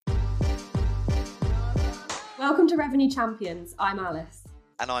Welcome to Revenue Champions. I'm Alice.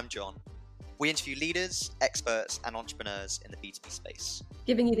 And I'm John. We interview leaders, experts, and entrepreneurs in the B2B space,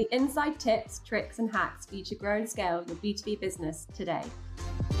 giving you the inside tips, tricks, and hacks for you to grow and scale your B2B business today.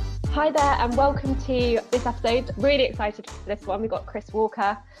 Hi there, and welcome to this episode. Really excited for this one. We've got Chris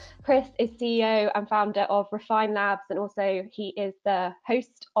Walker. Chris is CEO and founder of Refine Labs, and also he is the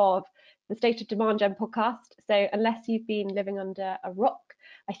host of the State of Demand Gen podcast. So unless you've been living under a rock,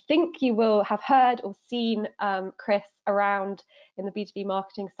 I think you will have heard or seen Chris around in the B2B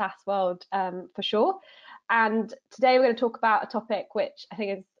marketing SaaS world for sure. And today we're going to talk about a topic which I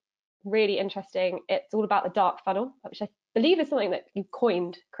think is really interesting. It's all about the dark funnel, which I believe is something that you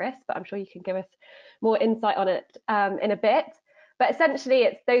coined, Chris, but I'm sure you can give us more insight on it in a bit. But essentially,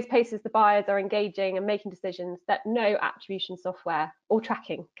 it's those places the buyers are engaging and making decisions that no attribution software or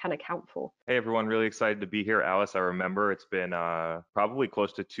tracking can account for. Hey everyone, really excited to be here. Alice, I remember it's been probably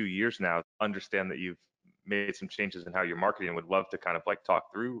close to 2 years now. Understand that you've made some changes in how you're marketing. Would love to kind of like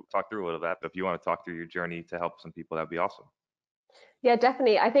talk through a little of that. If you want to talk through your journey to help some people, that'd be awesome. Yeah,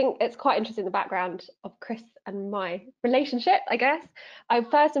 definitely. I think it's quite interesting, the background of Chris and my relationship, I guess. I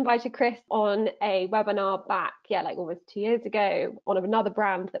first invited Chris on a webinar back, like almost 2 years ago, on another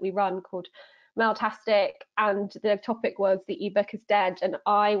brand that we run called Mailtastic. And the topic was the ebook is dead. And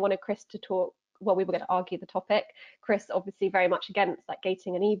I wanted Chris to talk, well, we were going to argue the topic. Chris obviously very much against like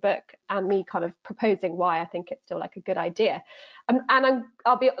gating an ebook, and me kind of proposing why I think it's still like a good idea.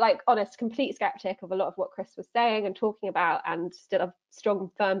 I'll be like honest, complete skeptic of a lot of what Chris was saying and talking about, and still a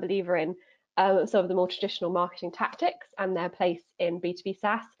strong, firm believer in some of the more traditional marketing tactics and their place in B2B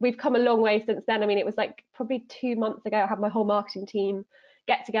SaaS. We've come a long way since then. I mean, it was like probably 2 months ago, I had my whole marketing team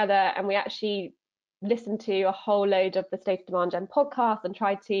get together and we actually listened to a whole load of the State of Demand Gen podcast and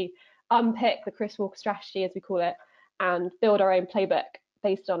tried to unpick the Chris Walker strategy, as we call it, and build our own playbook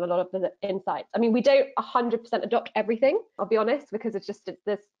based on a lot of the insights. I mean, we don't 100% adopt everything, I'll be honest, because it's just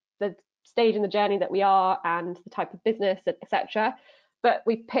the stage in the journey that we are and the type of business, etc. But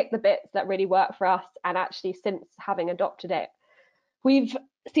we pick the bits that really work for us, and actually since having adopted it, we've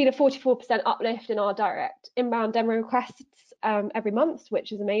seen a 44% uplift in our direct inbound demo requests every month,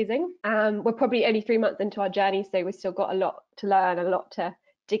 which is amazing. We're probably only 3 months into our journey, so we've still got a lot to learn and a lot to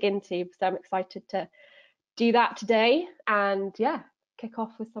dig into. So I'm excited to do that today and kick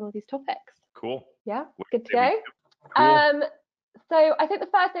off with some of these topics. Cool. Yeah, good to go. Cool. So I think the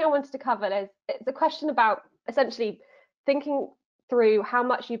first thing I wanted to cover is it's a question about essentially thinking through how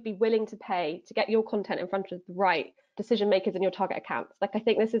much you'd be willing to pay to get your content in front of the right decision makers in your target accounts. Like, I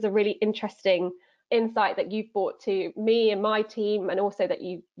think this is a really interesting insight that you've brought to me and my team, and also that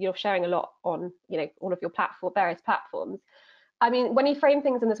you're sharing a lot on all of your various platforms. I mean, when you frame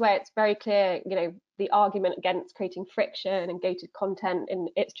things in this way, it's very clear, the argument against creating friction and gated content in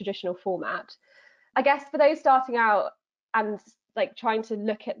its traditional format. I guess for those starting out and like trying to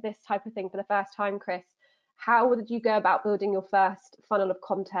look at this type of thing for the first time, Chris, how would you go about building your first funnel of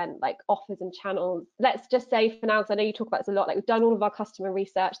content, like offers and channels? Let's just say for now, because I know you talk about this a lot, like we've done all of our customer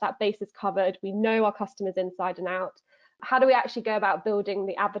research, that base is covered, we know our customers inside and out. How do we actually go about building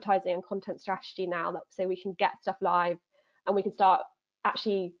the advertising and content strategy now, so we can get stuff live and we can start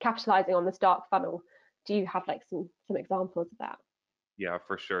actually capitalizing on this dark funnel? Do you have like some examples of that? Yeah,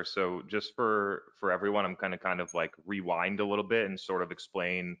 for sure. So just for everyone, I'm kind of like rewind a little bit and sort of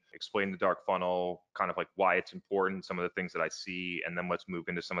explain the dark funnel, kind of like why it's important, some of the things that I see, and then let's move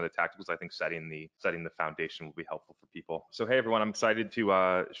into some of the tacticals. I think setting the foundation will be helpful for people. So hey everyone, I'm excited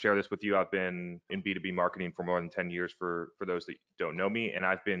to share this with you. I've been in B2B marketing for more than 10 years for those that don't know me, and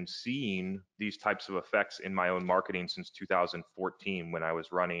I've been seeing these types of effects in my own marketing since 2014 when I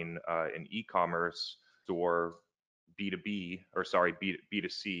was running an e-commerce store, B2C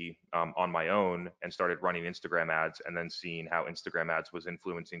on my own, and started running Instagram ads, and then seeing how Instagram ads was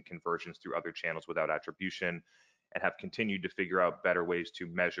influencing conversions through other channels without attribution, and have continued to figure out better ways to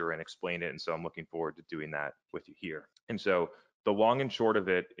measure and explain it. And so I'm looking forward to doing that with you here. And so the long and short of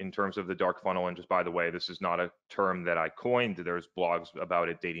it in terms of the dark funnel, and just by the way, this is not a term that I coined. There's blogs about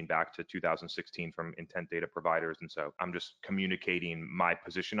it dating back to 2016 from intent data providers. And so I'm just communicating my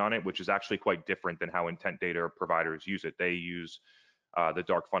position on it, which is actually quite different than how intent data providers use it. They use the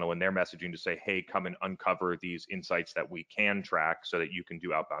dark funnel in their messaging to say, hey, come and uncover these insights that we can track so that you can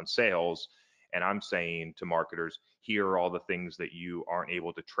do outbound sales. And I'm saying to marketers, here are all the things that you aren't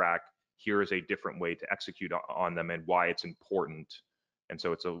able to track. Here is a different way to execute on them and why it's important. And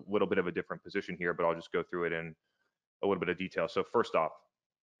so it's a little bit of a different position here, but I'll just go through it in a little bit of detail. So first off,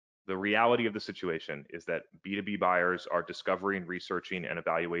 the reality of the situation is that B2B buyers are discovering, researching, and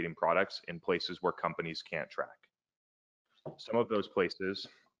evaluating products in places where companies can't track. Some of those places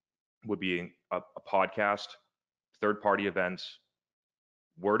would be a podcast, third-party events,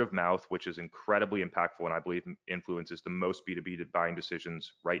 word of mouth, which is incredibly impactful and I believe influences the most B2B buying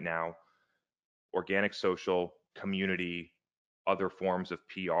decisions right now, organic social, community, other forms of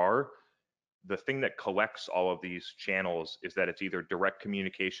PR. The thing that collects all of these channels is that it's either direct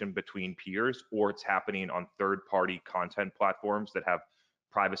communication between peers or it's happening on third-party content platforms that have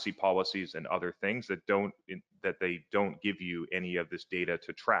privacy policies and other things that they don't give you any of this data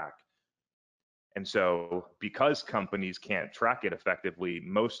to track. And so because companies can't track it effectively,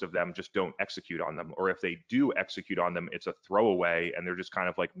 most of them just don't execute on them. Or if they do execute on them, it's a throwaway and they're just kind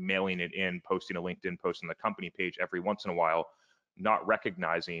of like mailing it in, posting a LinkedIn post on the company page every once in a while, not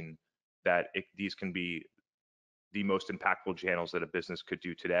recognizing that these can be the most impactful channels that a business could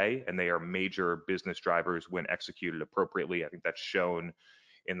do today. And they are major business drivers when executed appropriately. I think that's shown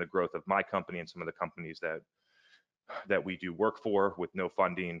in the growth of my company and some of the companies that we do work for, with no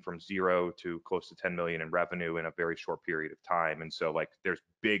funding, from 0 to close to 10 million in revenue in a very short period of time. And so like there's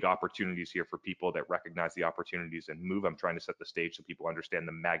big opportunities here for people that recognize the opportunities and move. I'm trying to set the stage so people understand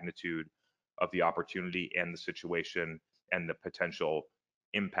the magnitude of the opportunity and the situation and the potential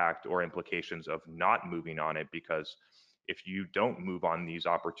impact or implications of not moving on it. Because if you don't move on these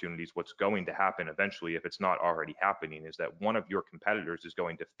opportunities, what's going to happen eventually, if it's not already happening, is that one of your competitors is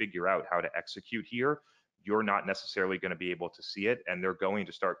going to figure out how to execute here. You're not necessarily going to be able to see it, and they're going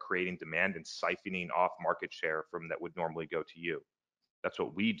to start creating demand and siphoning off market share from that would normally go to you. That's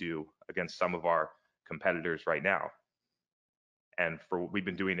what we do against some of our competitors right now. And we've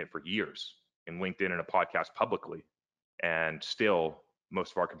been doing it for years in LinkedIn and a podcast publicly. And still,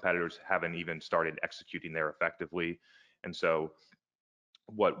 most of our competitors haven't even started executing there effectively. And so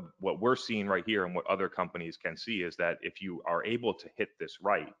what we're seeing right here and what other companies can see is that if you are able to hit this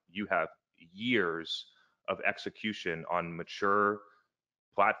right, you have years of execution on mature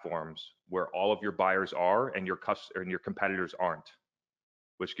platforms where all of your buyers are and your competitors aren't,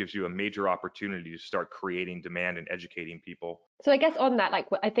 which gives you a major opportunity to start creating demand and educating people. So I guess on that, like,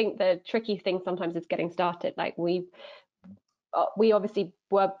 I think the tricky thing sometimes is getting started. Like we obviously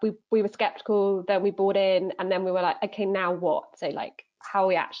were skeptical, then we bought in, and then we were like, okay, now what? So like, how are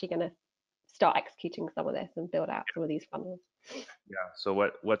we actually going to start executing some of this and build out some of these funnels? Yeah,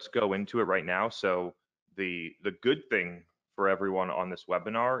 so let's go into it right now. So the good thing for everyone on this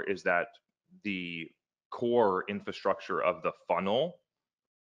webinar is that the core infrastructure of the funnel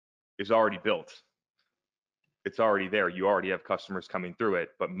is already built. It's already there. You already have customers coming through it,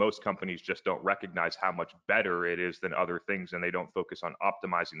 but most companies just don't recognize how much better it is than other things, and they don't focus on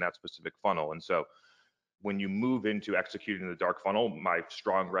optimizing that specific funnel. And so when you move into executing the dark funnel, my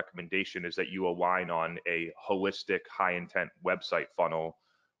strong recommendation is that you align on a holistic, high intent website funnel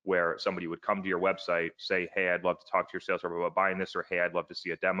where somebody would come to your website, say, hey, I'd love to talk to your sales rep about buying this, or hey, I'd love to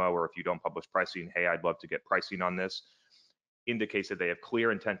see a demo, or if you don't publish pricing, hey, I'd love to get pricing on this. Indicates that they have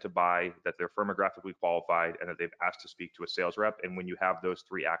clear intent to buy, that they're firmographically qualified, and that they've asked to speak to a sales rep. And when you have those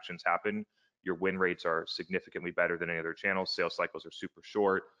three actions happen, your win rates are significantly better than any other channels. Sales cycles are super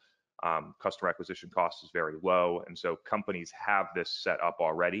short. Customer acquisition cost is very low. And so companies have this set up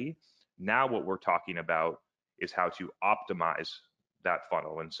already. Now what we're talking about is how to optimize that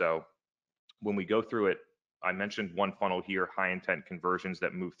funnel. And so when we go through it, I mentioned one funnel here, high intent conversions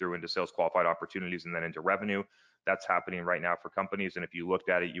that move through into sales qualified opportunities and then into revenue. That's happening right now for companies. And if you looked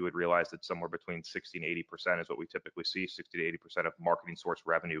at it, you would realize that somewhere between 60 and 80% is what we typically see. 60 to 80% of marketing source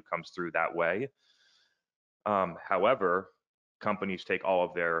revenue comes through that way. However, companies take all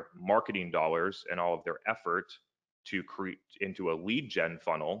of their marketing dollars and all of their effort to create into a lead gen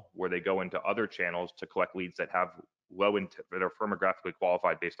funnel where they go into other channels to collect leads that have that are firmographically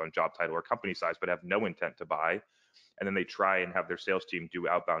qualified based on job title or company size, but have no intent to buy. And then they try and have their sales team do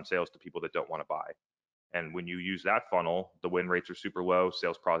outbound sales to people that don't want to buy. And when you use that funnel, the win rates are super low.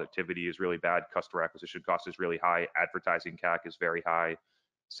 Sales productivity is really bad. Customer acquisition cost is really high. Advertising CAC is very high.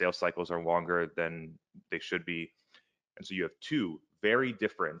 Sales cycles are longer than they should be. And so you have two very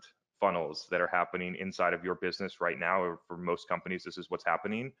different funnels that are happening inside of your business right now. Or for most companies, this is what's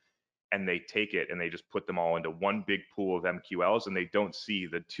happening. And they take it and they just put them all into one big pool of MQLs, and they don't see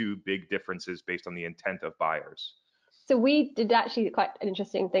the two big differences based on the intent of buyers. So we did actually quite an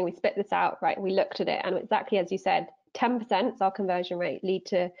interesting thing. We split this out, right? We looked at it, and exactly as you said, 10% is our conversion rate lead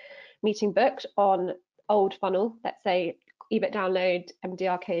to meeting booked on old funnel. Let's say ebook download,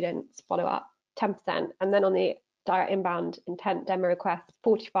 MDR cadence, follow up, 10%. And then on the direct inbound intent demo request,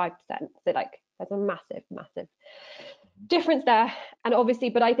 45%. So like there's a massive, massive difference there. And obviously,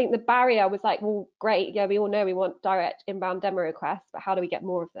 but I think the barrier was like, well, great. Yeah, we all know we want direct inbound demo requests, but how do we get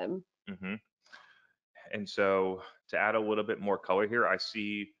more of them? Mm-hmm. And so to add a little bit more color here, I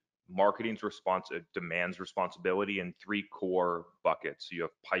see demand's responsibility in three core buckets. So you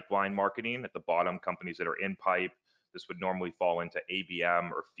have pipeline marketing at the bottom, companies that are in pipe. This would normally fall into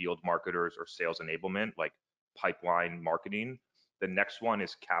ABM or field marketers or sales enablement, like pipeline marketing. The next one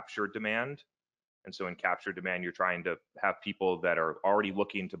is capture demand. And so in capture demand, you're trying to have people that are already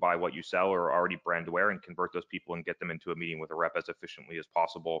looking to buy what you sell or are already brand aware and convert those people and get them into a meeting with a rep as efficiently as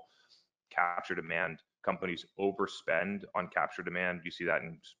possible. Capture demand, companies overspend on capture demand. You see that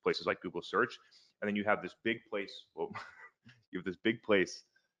in places like Google search. And then you have this big place,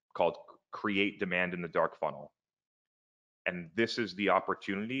 called create demand in the dark funnel. And this is the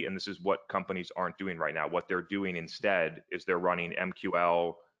opportunity, and this is what companies aren't doing right now. What they're doing instead is they're running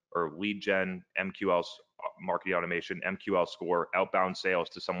MQL or lead gen, MQL marketing automation, MQL score, outbound sales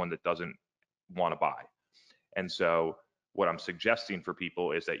to someone that doesn't want to buy. And so what I'm suggesting for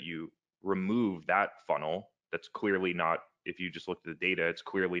people is that you remove that funnel. That's clearly not, if you just look at the data, it's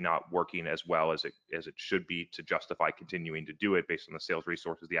clearly not working as well as it should be to justify continuing to do it based on the sales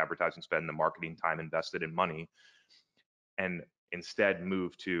resources, the advertising spend, the marketing time invested in money, and instead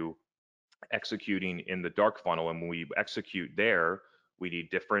move to executing in the dark funnel. And when we execute there, we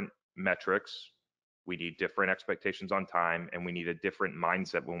need different metrics, we need different expectations on time, and we need a different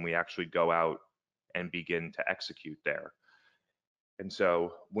mindset when we actually go out and begin to execute there. And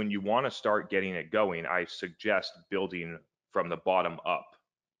so when you want to start getting it going, I suggest building from the bottom up,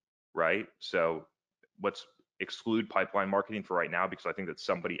 right? So let's exclude pipeline marketing for right now, because I think that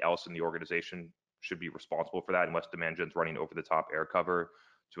somebody else in the organization should be responsible for that, unless demand gen's running over the top air cover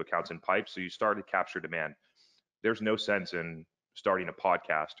to accounts and pipes. So you start to capture demand. There's no sense in starting a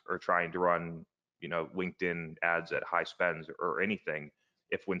podcast or trying to run, LinkedIn ads at high spends or anything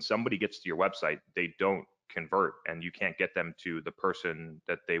if when somebody gets to your website, they don't convert and you can't get them to the person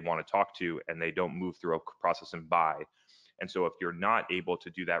that they want to talk to and they don't move through a process and buy. And so if you're not able to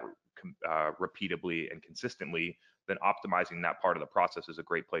do that repeatably and consistently, then optimizing that part of the process is a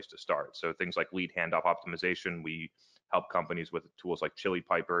great place to start. So things like lead handoff optimization, we help companies with tools like Chili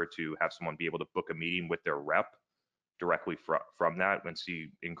Piper to have someone be able to book a meeting with their rep directly from that and see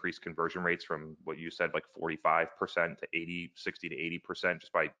increased conversion rates from what you said, like 45% to 60 to 80%,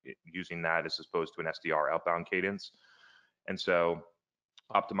 just by using that as opposed to an SDR outbound cadence. And so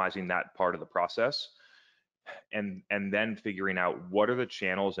optimizing that part of the process, and then figuring out what are the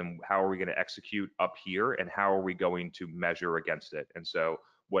channels and how are we going to execute up here and how are we going to measure against it. And so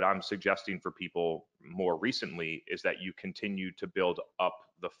what I'm suggesting for people more recently is that you continue to build up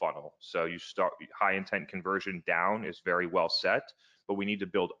the funnel. So you start high intent conversion down is very well set, but we need to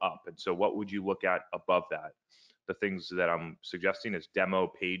build up. And so what would you look at above that? The things that I'm suggesting is demo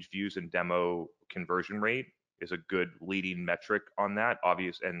page views and demo conversion rate is a good leading metric on that,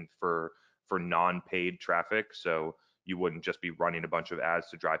 obvious, and for non-paid traffic. So you wouldn't just be running a bunch of ads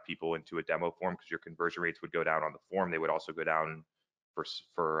to drive people into a demo form, because your conversion rates would go down on the form. They would also go down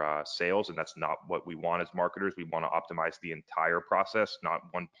for sales, and that's not what we want as marketers. We want to optimize the entire process, not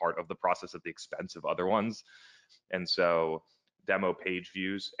one part of the process at the expense of other ones. And so demo page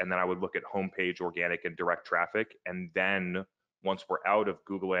views, and then I would look at homepage organic and direct traffic. And then once we're out of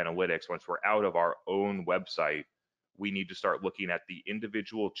Google Analytics, once we're out of our own website, we need to start looking at the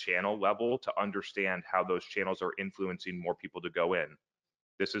individual channel level to understand how those channels are influencing more people to go in.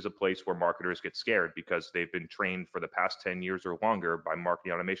 This is a place where marketers get scared because they've been trained for the past 10 years or longer by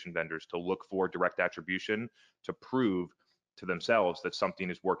marketing automation vendors to look for direct attribution to prove to themselves that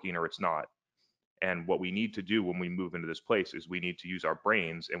something is working or it's not. And what we need to do when we move into this place is we need to use our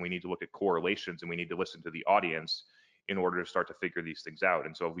brains and we need to look at correlations and we need to listen to the audience in order to start to figure these things out.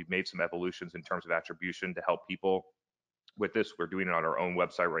 And so we've made some evolutions in terms of attribution to help people with this. We're doing it on our own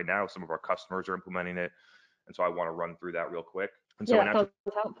website right now. Some of our customers are implementing it. And so I want to run through that real quick. And so that sounds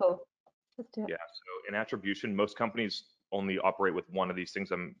helpful. Let's do it. Yeah, so in attribution, most companies only operate with one of these things.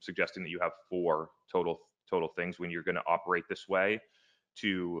 I'm suggesting that you have 4 total things when you're going to operate this way,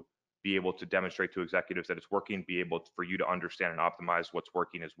 to be able to demonstrate to executives that it's working, be able for you to understand and optimize what's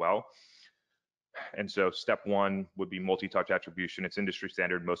working as well. And so step 1 would be multi-touch attribution. It's industry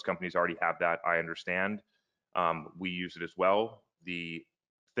standard. Most companies already have that. I understand. We use it as well. The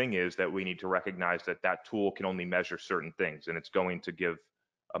thing is that we need to recognize that that tool can only measure certain things, and it's going to give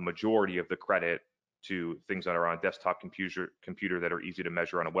a majority of the credit to things that are on a desktop computer that are easy to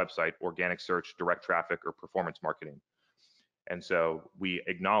measure on a website, organic search, direct traffic, or performance marketing. And so we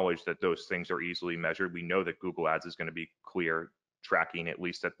acknowledge that those things are easily measured. We know that Google Ads is going to be clear tracking, at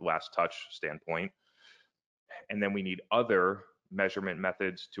least at the last touch standpoint. And then we need other measurement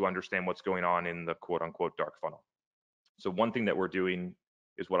methods to understand what's going on in the quote unquote dark funnel. So one thing that we're doing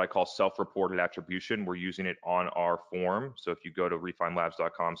is what I call self-reported attribution. We're using it on our form. So if you go to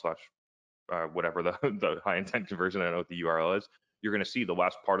refinelabs.com slash whatever the high intent conversion, I don't know what the URL is, you're going to see the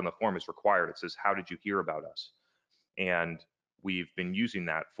last part on the form is required. It says, how did you hear about us? And we've been using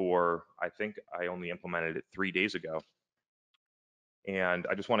that for, I think I only implemented it 3 days ago. And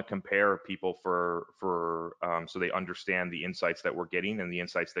I just want to compare people so they understand the insights that we're getting and the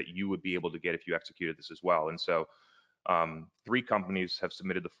insights that you would be able to get if you executed this as well. And so 3 companies have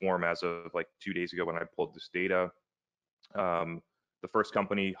submitted the form as of like 2 days ago when I pulled this data. The first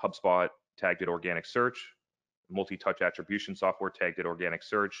company, HubSpot, tagged it organic search. Multi-touch attribution software tagged it organic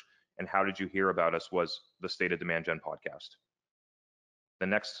search. And how did you hear about us was the State of Demand Gen podcast. The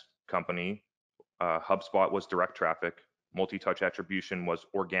next company, HubSpot, was direct traffic. Multi-touch attribution was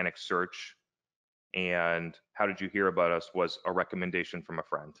organic search. And how did you hear about us was a recommendation from a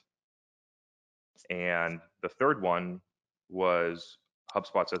friend. And the third one was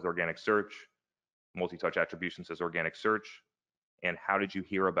HubSpot says organic search, multi-touch attribution says organic search, and how did you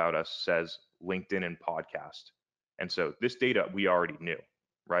hear about us says LinkedIn and podcast. And so this data we already knew,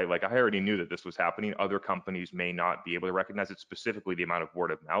 right? Like I already knew that this was happening. Other companies may not be able to recognize it, specifically the amount of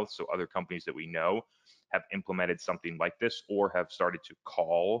word of mouth. So other companies that we know have implemented something like this or have started to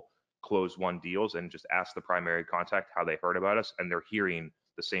call close won deals and just ask the primary contact how they heard about us, and they're hearing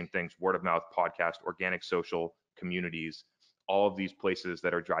the same things: word of mouth, podcast, organic social, communities, all of these places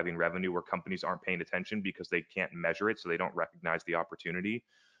that are driving revenue where companies aren't paying attention because they can't measure it, so they don't recognize the opportunity.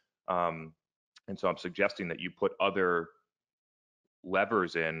 And so I'm suggesting that you put other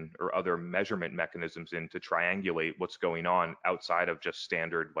levers in or other measurement mechanisms in to triangulate what's going on outside of just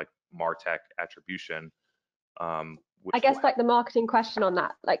standard like MarTech attribution. I guess like the marketing question on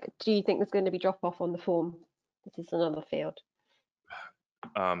that, like, do you think there's going to be drop off on the form? This is another field.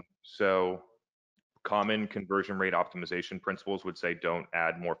 So common conversion rate optimization principles would say don't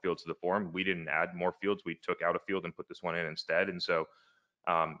add more fields to the form. We didn't add more fields. We took out a field and put this one in instead. And so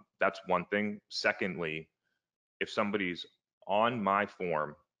that's one thing. Secondly, if somebody's on my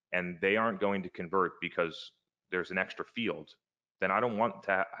form and they aren't going to convert because there's an extra field, then I don't want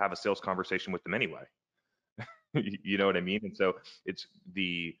to have a sales conversation with them anyway. You know what I mean? And so it's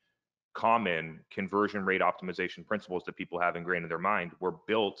the common conversion rate optimization principles that people have ingrained in their mind were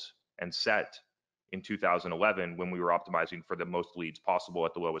built and set in 2011 when we were optimizing for the most leads possible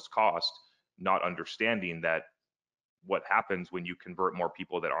at the lowest cost, not understanding that what happens when you convert more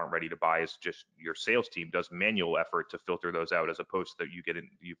people that aren't ready to buy is just your sales team does manual effort to filter those out, as opposed to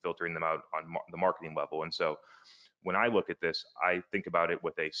you filtering them out on the marketing level. And so when I look at this, I think about it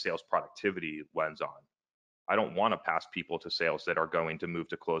with a sales productivity lens on. I don't want to pass people to sales that are going to move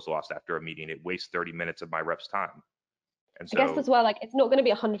to close loss after a meeting. It wastes 30 minutes of my rep's time. And so I guess as well, like it's not going to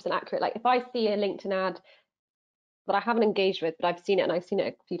be 100% accurate. Like if I see a LinkedIn ad that I haven't engaged with, but I've seen it and I've seen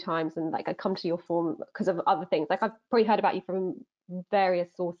it a few times, and like I come to your form because of other things. Like I've probably heard about you from various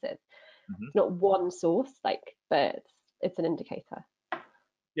sources. It's not one source, like, but it's an indicator.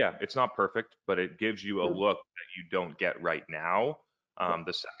 Yeah, it's not perfect, but it gives you a look that you don't get right now.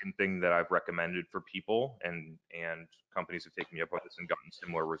 The second thing that I've recommended for people, and companies have taken me up on this and gotten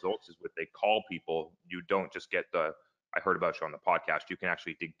similar results, is when they call people, you don't just get the I heard about you on the podcast. You can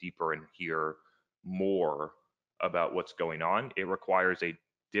actually dig deeper and hear more about what's going on. It requires a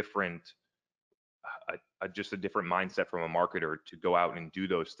different just a different mindset from a marketer to go out and do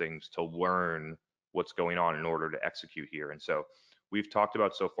those things to learn what's going on in order to execute here. And so we've talked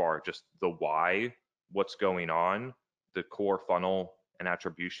about so far just the why, what's going on, the core funnel and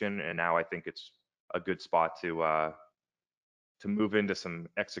attribution, and now I think it's a good spot to move into some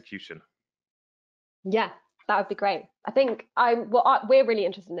execution. Yeah, that would be great. I think we're really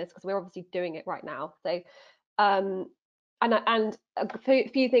interested in this because we're obviously doing it right now. So and a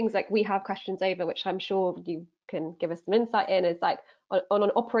few things like we have questions over, which I'm sure you can give us some insight in, is like on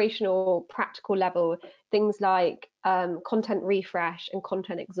an operational, practical level, things like content refresh and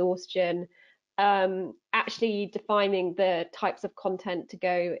content exhaustion, actually defining the types of content to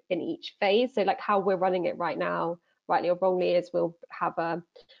go in each phase. So like how we're running it right now, rightly or wrongly, is we'll have a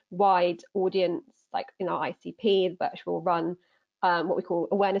wide audience, like in our ICP, but we'll run what we call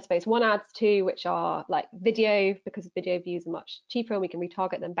awareness phase 1 ads too, which are like video, because video views are much cheaper and we can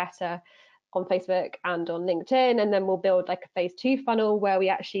retarget them better on Facebook and on LinkedIn. And then we'll build like a phase 2 funnel where we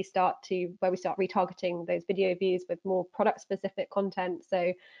actually start retargeting those video views with more product specific content.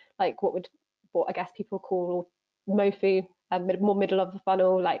 So like what I guess people call MOFU, more middle of the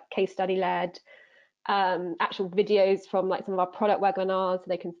funnel, like case study led, actual videos from like some of our product webinars so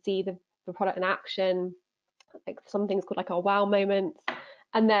they can see the product in action, like some things called like our wow moments,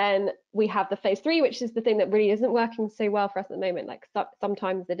 And then we have the phase 3, which is the thing that really isn't working so well for us at the moment. Like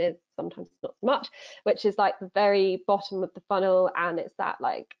sometimes it is, sometimes not so much, which is like the very bottom of the funnel. And it's that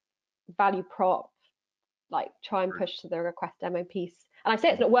like value prop, like try and push to the request demo piece. And I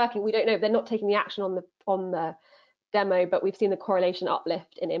say it's not working. We don't know. They're not taking the action on the demo, but we've seen the correlation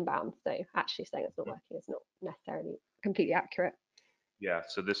uplift in inbound. So actually saying it's not working is not necessarily completely accurate. Yeah,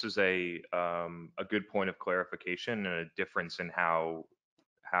 so this is a good point of clarification and a difference in how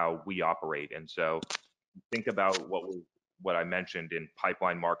we operate. And so think about what I mentioned in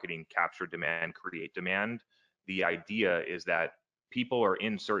pipeline marketing: capture demand, create demand. The idea is that people are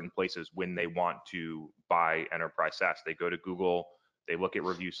in certain places when they want to buy enterprise SaaS. They go to Google, they look at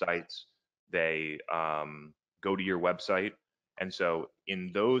review sites, they go to your website. And so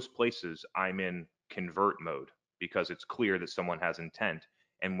in those places, I'm in convert mode because it's clear that someone has intent.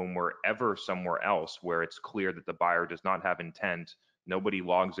 And when we're ever somewhere else where it's clear that the buyer does not have intent, nobody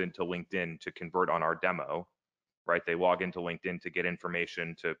logs into LinkedIn to convert on our demo, right? They log into LinkedIn to get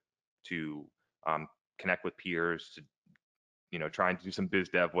information, to connect with peers, to try and do some biz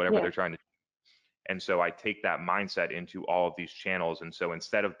dev, whatever they're trying to do. And so I take that mindset into all of these channels. And so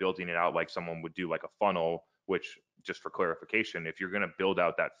instead of building it out like someone would do like a funnel, which, just for clarification, if you're going to build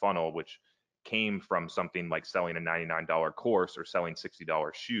out that funnel, which came from something like selling a $99 course or selling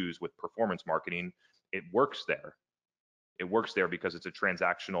 $60 shoes with performance marketing, it works there. It works there because it's a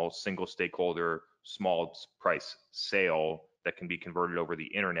transactional, single stakeholder, small price sale that can be converted over the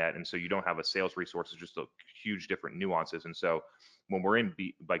internet. And so you don't have a sales resource, it's just a huge different nuances. And so when we're in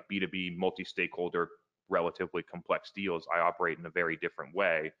B2B, multi-stakeholder, relatively complex deals, I operate in a very different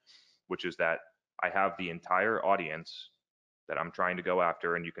way, which is that I have the entire audience that I'm trying to go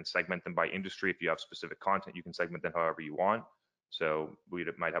after, and you can segment them by industry. If you have specific content, you can segment them however you want. So we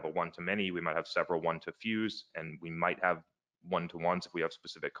might have a one-to-many, we might have several one-to-fews, and we might have one-to-ones if we have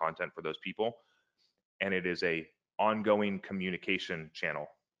specific content for those people. And it is a ongoing communication channel.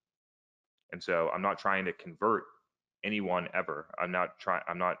 And so I'm not trying to convert anyone ever.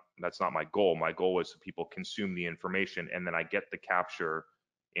 That's not my goal. My goal is people consume the information, and then I get the capture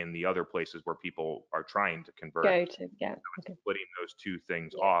in the other places where people are trying to convert. Splitting those two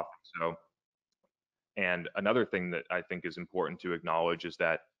things off. So, and another thing that I think is important to acknowledge is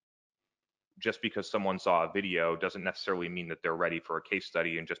that just because someone saw a video doesn't necessarily mean that they're ready for a case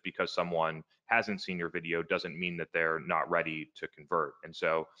study. And just because someone hasn't seen your video doesn't mean that they're not ready to convert. And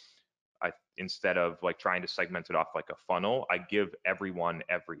so instead of like trying to segment it off like a funnel, I give everyone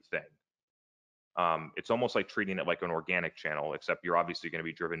everything. It's almost like treating it like an organic channel, except you're obviously going to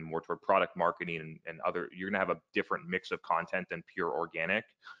be driven more toward product marketing and other, you're going to have a different mix of content than pure organic.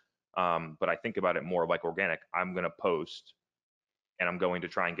 But I think about it more like organic. I'm going to post, and I'm going to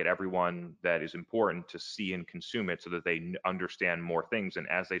try and get everyone that is important to see and consume it so that they understand more things. And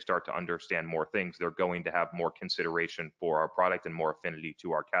as they start to understand more things, they're going to have more consideration for our product and more affinity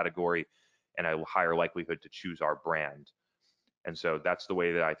to our category, and a higher likelihood to choose our brand. And so that's the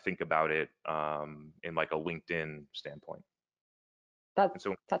way that I think about it in like a LinkedIn standpoint.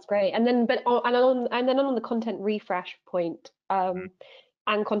 That's great. And then, on the content refresh point,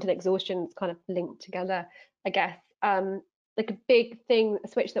 and content exhaustion is kind of linked together, I guess. Like a big thing, a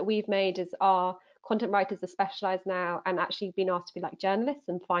switch that we've made is our content writers are specialized now and actually been asked to be like journalists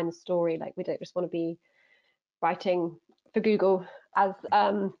and find the story. Like we don't just want to be writing for Google as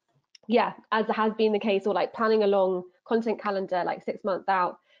has been the case, or like planning a long content calendar like 6 months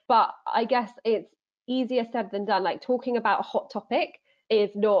out. But I guess it's easier said than done. Like talking about a hot topic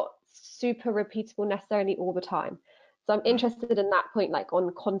is not super repeatable necessarily all the time. So I'm interested in that point, like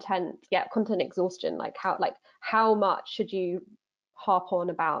on content exhaustion, like how much should you harp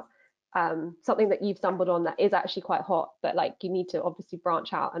on about something that you've stumbled on that is actually quite hot, but like you need to obviously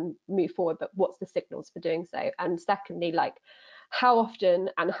branch out and move forward, but what's the signals for doing so? And secondly, like how often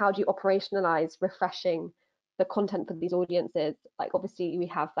and how do you operationalize refreshing the content for these audiences? Like obviously we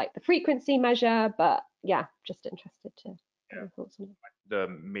have like the frequency measure, but yeah, just interested to get your thoughts on it. The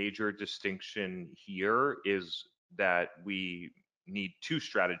major distinction here is that we need two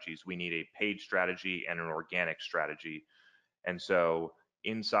strategies. We need a paid strategy and an organic strategy. And so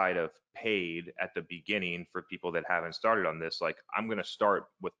inside of paid at the beginning, for people that haven't started on this, like I'm going to start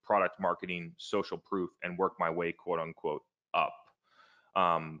with product marketing, social proof, and work my way, quote unquote, up.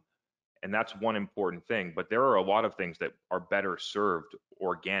 And that's one important thing, but there are a lot of things that are better served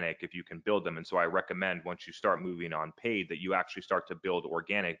organic if you can build them. And so I recommend once you start moving on paid that you actually start to build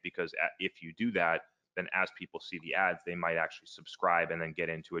organic, because if you do that, then as people see the ads, they might actually subscribe and then get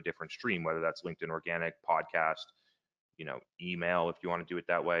into a different stream, whether that's LinkedIn organic, podcast, email, if you want to do it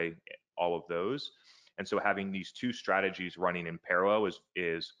that way, all of those. And so having these two strategies running in parallel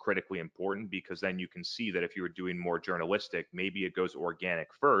is critically important, because then you can see that if you were doing more journalistic, maybe it goes organic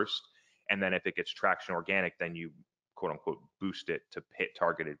first, and then if it gets traction organic, then you quote unquote boost it to hit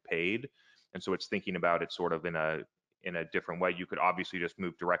targeted paid. And so it's thinking about it sort of in a different way. You could obviously just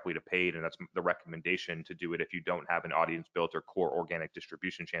move directly to paid, and that's the recommendation to do it if you don't have an audience built or core organic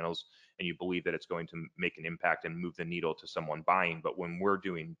distribution channels, and you believe that it's going to make an impact and move the needle to someone buying. But when we're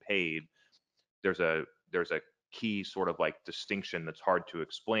doing paid, there's a key sort of like distinction that's hard to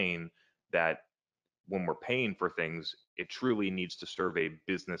explain, that when we're paying for things, it truly needs to serve a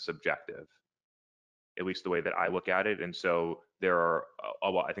business objective, at least the way that I look at it. And so there are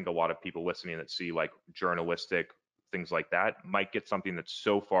I think a lot of people listening that see like journalistic things like that might get something that's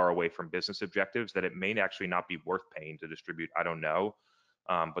so far away from business objectives that it may actually not be worth paying to distribute. I don't know,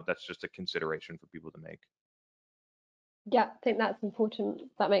 but that's just a consideration for people to make. Yeah, I think that's important.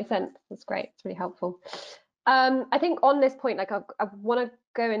 That makes sense. That's great. It's really helpful. I think on this point, like I want to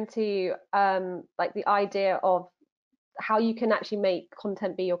go into like the idea of how you can actually make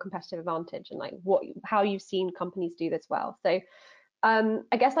content be your competitive advantage, and like how you've seen companies do this well. So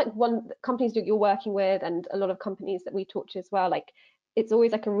I guess like one companies that you're working with, and a lot of companies that we talk to as well, like it's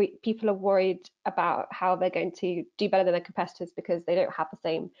always like people are worried about how they're going to do better than their competitors because they don't have the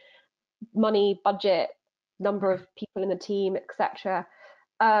same money, budget, number of people in the team, etc.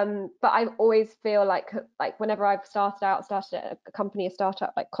 But I always feel like whenever I've started at a company, a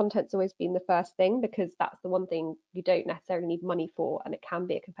startup, like content's always been the first thing, because that's the one thing you don't necessarily need money for, and it can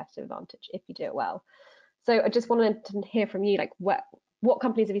be a competitive advantage if you do it well. So I just wanted to hear from you, like what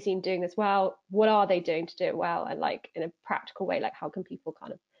companies have you seen doing this well? What are they doing to do it well? And like in a practical way, like how can people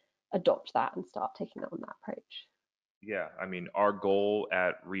kind of adopt that and start taking that on that approach? Yeah, I mean, our goal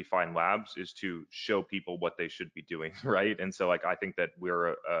at Refine Labs is to show people what they should be doing, right? And so, like, I think that we're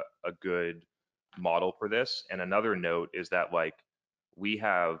a good model for this. And another note is that, like, we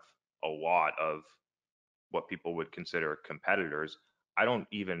have a lot of what people would consider competitors. I don't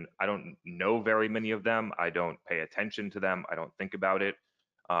know very many of them. I don't pay attention to them. I don't think about it.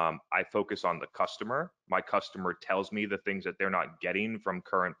 I focus on the customer. My customer tells me the things that they're not getting from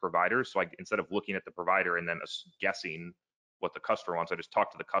current providers. So instead of looking at the provider and then guessing what the customer wants, I just talk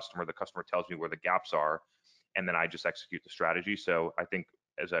to the customer. The customer tells me where the gaps are, and then I just execute the strategy. So I think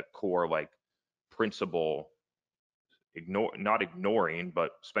as a core like principle, not ignoring,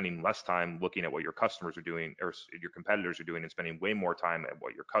 but spending less time looking at what your customers are doing or your competitors are doing, and spending way more time at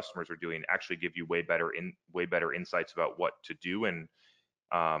what your customers are doing actually give you way better insights about what to do, and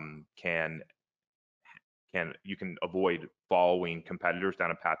can you can avoid following competitors down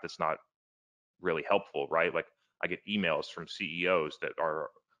a path that's not really helpful, right? Like I get emails from CEOs that are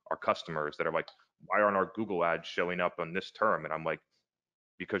our customers that are like, why aren't our Google ads showing up on this term? And I'm like,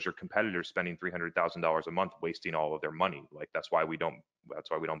 because your competitor's spending $300,000 a month wasting all of their money. Like that's why we don't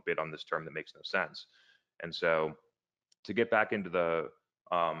bid on this term that makes no sense. And so to get back into the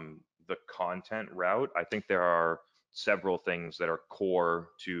content route, I think there are several things that are core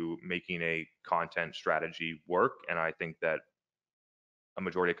to making a content strategy work. And I think that a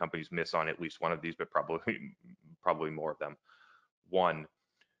majority of companies miss on at least one of these, but probably more of them. One,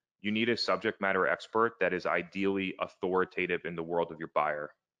 you need a subject matter expert that is ideally authoritative in the world of your buyer.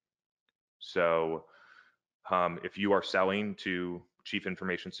 So if you are selling to chief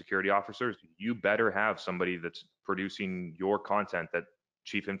information security officers, you better have somebody that's producing your content that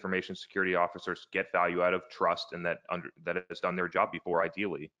chief information security officers get value out of, trust, and that has done their job before,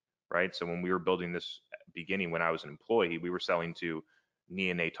 ideally, right? So when we were building this beginning, when I was an employee, we were selling to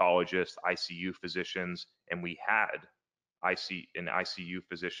neonatologists, ICU physicians, and we had an ICU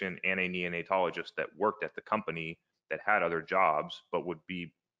physician and a neonatologist that worked at the company that had other jobs, but would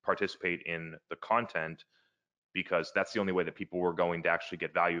participate in the content, because that's the only way that people were going to actually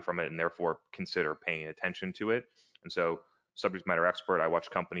get value from it and therefore consider paying attention to it. And so subject matter expert, I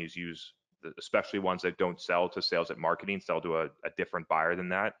watch companies use, especially ones that don't sell to sales and marketing, sell to a different buyer than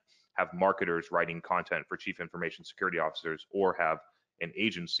that, have marketers writing content for chief information security officers, or have an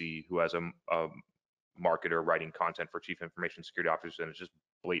agency who has a marketer writing content for chief information security officers, and it's just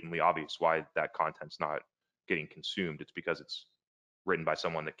blatantly obvious why that content's not getting consumed. It's because it's written by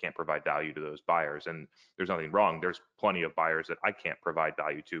someone that can't provide value to those buyers. And there's nothing wrong. There's plenty of buyers that I can't provide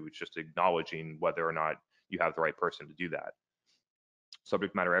value to. It's just acknowledging whether or not you have the right person to do that.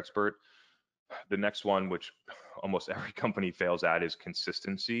 Subject matter expert. The next one, which almost every company fails at, is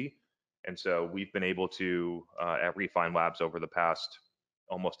consistency. And so we've been able to, at Refine Labs over the past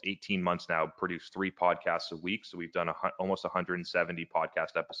almost 18 months now, produce 3 podcasts a week. So we've done almost 170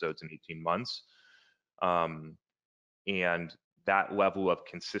 podcast episodes in 18 months. And that level of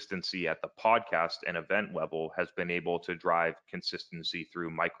consistency at the podcast and event level has been able to drive consistency through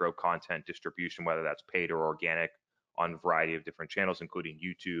micro content distribution, whether that's paid or organic, on a variety of different channels, including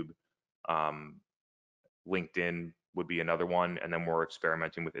YouTube. LinkedIn would be another one, and then we're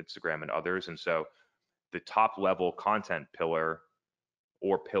experimenting with Instagram and others. And so the top level content pillar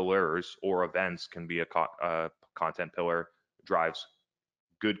or pillars or events can be a content pillar, drives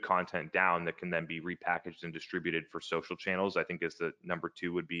good content down that can then be repackaged and distributed for social channels. I think is the number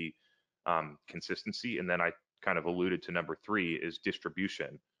two would be consistency. And then I kind of alluded to number three is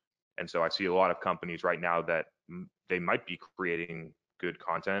distribution. And so I see a lot of companies right now that they might be creating good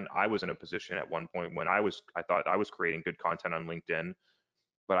content. I was in a position at one point when I thought I was creating good content on LinkedIn,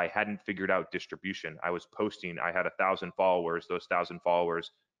 but I hadn't figured out distribution. I was posting, I had 1,000 followers. Those 1,000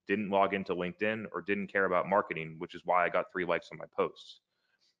 followers didn't log into LinkedIn or didn't care about marketing, which is why I got 3 likes on my posts.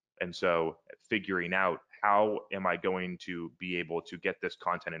 And so figuring out how am I going to be able to get this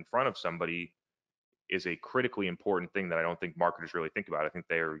content in front of somebody is a critically important thing that I don't think marketers really think about. I think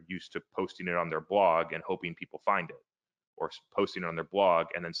they are used to posting it on their blog and hoping people find it, or posting it on their blog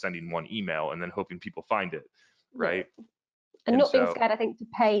and then sending one email and then hoping people find it, right? Yeah. And not being scared, I think, to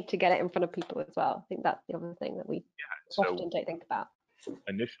pay to get it in front of people as well. I think that's the other thing that we often don't think about.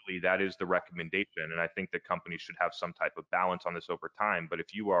 Initially, that is the recommendation, and I think that companies should have some type of balance on this over time. But if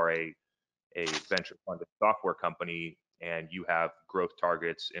you are a venture funded software company and you have growth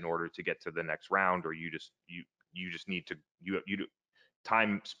targets in order to get to the next round, or you just need to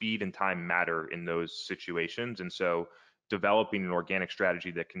time, speed and time matter in those situations. And so developing an organic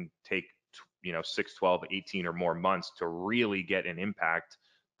strategy that can take 6, 12, 18 or more months to really get an impact,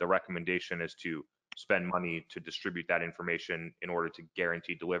 the recommendation is to spend money to distribute that information in order to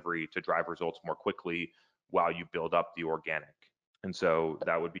guarantee delivery, to drive results more quickly while you build up the organic. And so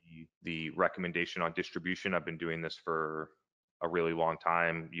that would be the recommendation on distribution. I've been doing this for a really long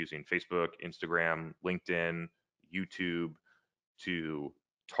time, using Facebook, Instagram, LinkedIn, YouTube to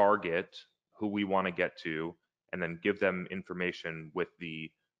target who we want to get to, and then give them information with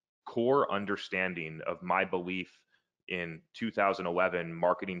the core understanding of my belief in 2011.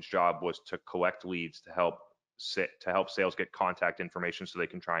 Marketing's job was to collect leads to help sales get contact information so they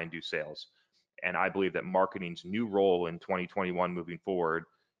can try and do sales. And I believe that marketing's new role in 2021 moving forward,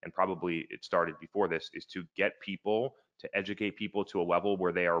 and probably it started before this, is to get people, to educate people to a level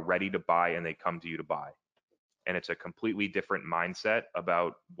where they are ready to buy and they come to you to buy. And it's a completely different mindset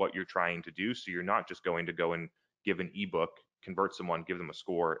about what you're trying to do. So you're not just going to go and give an ebook, convert someone, give them a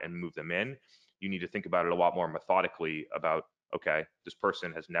score and move them in. You need to think about it a lot more methodically about, okay, this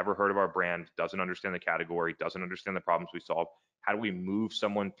person has never heard of our brand, doesn't understand the category, doesn't understand the problems we solve. How do we move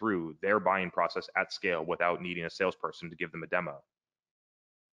someone through their buying process at scale without needing a salesperson to give them a demo?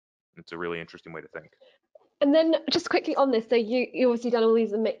 It's a really interesting way to think. And then just quickly on this, so you obviously done all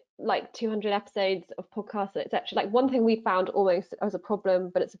these like 200 episodes of podcasts, etc. Like one thing we found almost as a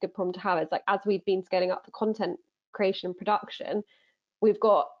problem, but it's a good problem to have, is like as we've been scaling up the content creation and production, we've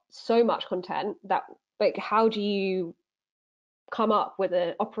got so much content that like how do you come up with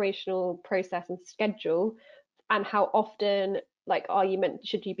an operational process and schedule, and how often like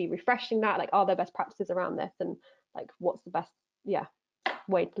should you be refreshing that? Like are there best practices around this, and like what's the best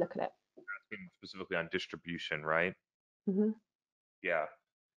way to look at it? Specifically on distribution, right? Mm-hmm. Yeah.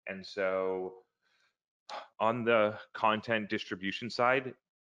 And so on the content distribution side,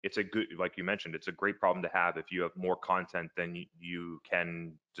 it's a good, like you mentioned, it's a great problem to have if you have more content than you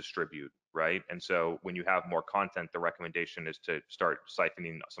can distribute, right? And so when you have more content, the recommendation is to start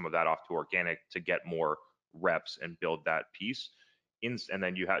siphoning some of that off to organic to get more reps and build that piece. And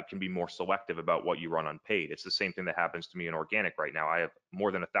then you can be more selective about what you run on paid. It's the same thing that happens to me in organic right now. I have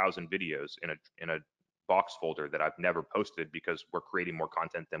more than 1,000 videos in a box folder that I've never posted because we're creating more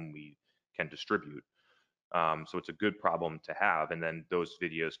content than we can distribute. So it's a good problem to have. And then those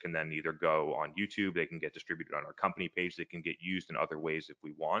videos can then either go on YouTube, they can get distributed on our company page, they can get used in other ways if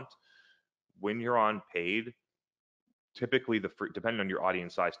we want. When you're on paid, typically depending on your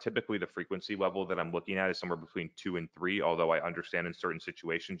audience size, typically the frequency level that I'm looking at is somewhere between 2 and 3, although I understand in certain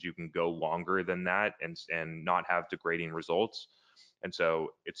situations you can go longer than that and not have degrading results. And so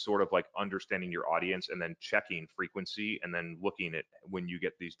it's sort of like understanding your audience and then checking frequency and then looking at when you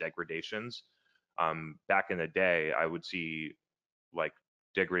get these degradations. Back in the day, I would see like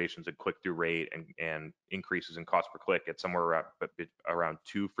degradations in click-through rate and increases in cost per click at somewhere around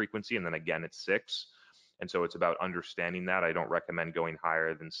 2 frequency, and then again it's 6. And so it's about understanding that. I don't recommend going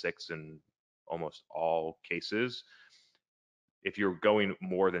higher than 6 in almost all cases. If you're going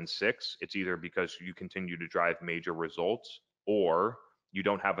more than 6, it's either because you continue to drive major results or you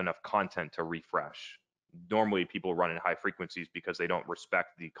don't have enough content to refresh. normally people run in high frequencies because they don't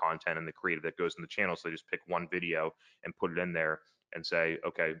respect the content and the creative that goes in the channel. So they just pick one video and put it in there and say,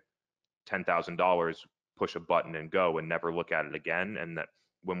 okay, $10,000, push a button and go, and never look at it again. And that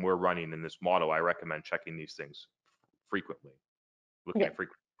when we're running in this model, I recommend checking these things frequently, looking at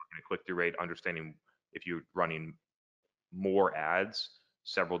frequency, looking at click-through rate, understanding if you're running more ads,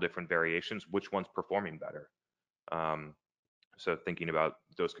 several different variations, which one's performing better. So thinking about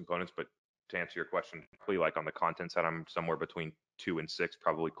those components, but to answer your question, like on the content side, I'm somewhere between 2 and 6,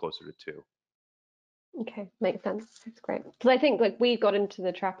 probably closer to 2. Okay, makes sense. That's great. Because I think like we got into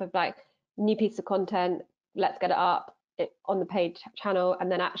the trap of like new piece of content, let's get it up on the paid channel,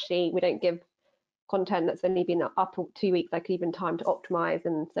 and then actually we don't give content that's only been up 2 weeks, like even time to optimize.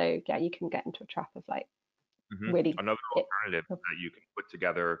 And so yeah, you can get into a trap of like really another alternative that you can put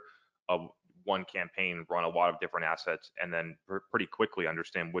together one campaign, run a lot of different assets, and then pretty quickly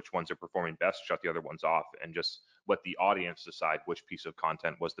understand which ones are performing best, shut the other ones off, and just let the audience decide which piece of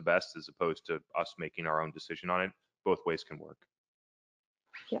content was the best, as opposed to us making our own decision on it. Both ways can work.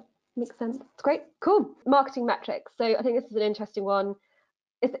 Yeah, makes sense. It's great. Cool. Marketing metrics. So I think this is an interesting one.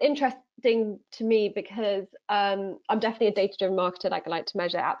 It's interesting to me because I'm definitely a data-driven marketer. Like I like to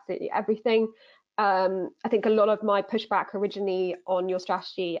measure absolutely everything. I think a lot of my pushback originally on your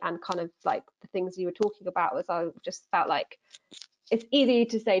strategy and kind of like the things you were talking about was I just felt like it's easy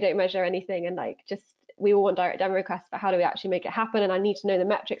to say don't measure anything and like just we all want direct demo requests, but how do we actually make it happen? And I need to know the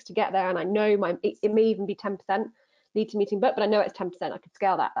metrics to get there. And I know it may even be 10% lead to meeting, but I know it's 10%. I could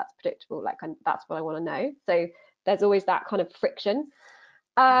scale that. That's predictable. Like that's what I want to know. So there's always that kind of friction.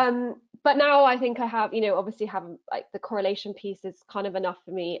 But now I think I have, obviously have like the correlation piece is kind of enough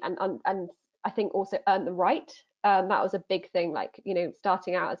for me, and I think also earn the right. That was a big thing, like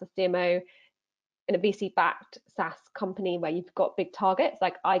starting out as a CMO in a VC-backed SaaS company where you've got big targets.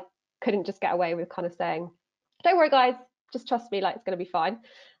 Like I couldn't just get away with kind of saying, "Don't worry, guys, just trust me, like it's going to be fine."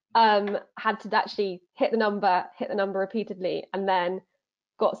 Had to actually hit the number repeatedly, and then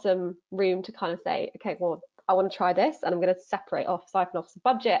got some room to kind of say, "Okay, well, I want to try this, and I'm going to siphon off some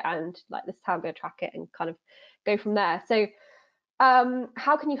budget, and like this is how I'm going to track it, and kind of go from there." So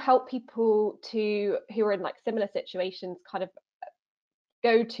how can you help people who are in like similar situations kind of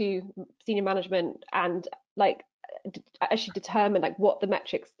go to senior management and like actually determine like what the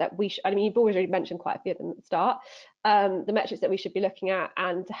metrics that we should, I mean, you've already mentioned quite a few of them at the start, the metrics that we should be looking at,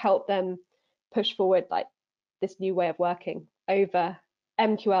 and to help them push forward like this new way of working over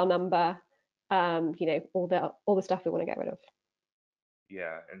MQL number, all the stuff we want to get rid of.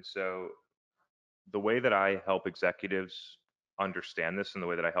 Yeah, and so the way that I help executives understand this, and the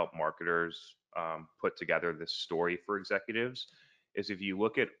way that I help marketers put together this story for executives, is if you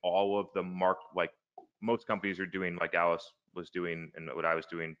look at all of the like most companies are doing, like Alice was doing, and what I was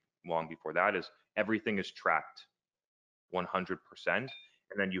doing long before that, is everything is tracked 100%, and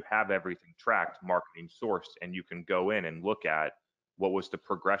then you have everything tracked, marketing sourced, and you can go in and look at what was the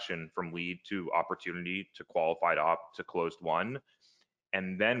progression from lead to opportunity to qualified op to closed won.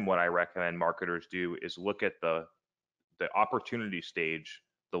 And then what I recommend marketers do is look at the opportunity stage,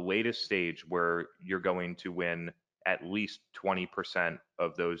 the latest stage where you're going to win at least 20%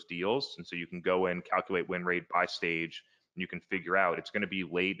 of those deals. And so you can go in, calculate win rate by stage, and you can figure out it's going to be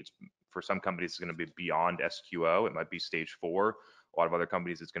late. For some companies, it's going to be beyond SQO. It might be stage 4. A lot of other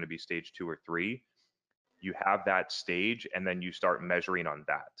companies, it's going to be stage 2 or 3. You have that stage, and then you start measuring on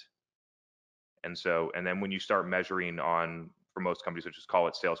that. And then when you start measuring on, for most companies, which is call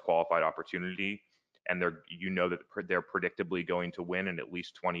it sales qualified opportunity, and that they're predictably going to win in at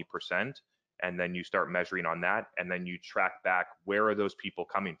least 20%, and then you start measuring on that, and then you track back, where are those people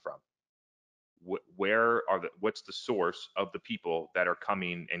coming from? What's the source of the people that are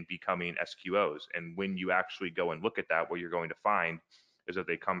coming and becoming SQOs? And when you actually go and look at that, what you're going to find is that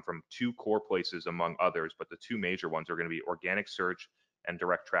they come from 2 core places among others, but the 2 major ones are going to be organic search and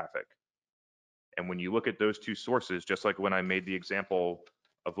direct traffic. And when you look at those 2 sources, just like when I made the example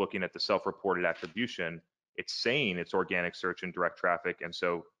of looking at the self-reported attribution, it's saying it's organic search and direct traffic. And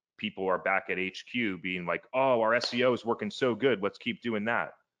so people are back at HQ being like, oh, our SEO is working so good, let's keep doing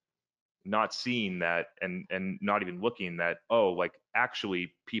that. Not seeing that, and not even looking that, oh, like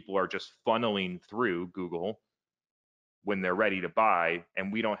actually people are just funneling through Google when they're ready to buy,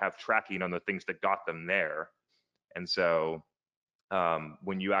 and we don't have tracking on the things that got them there. And so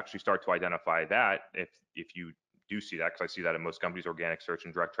when you actually start to identify that, if you do see that, because I see that in most companies, organic search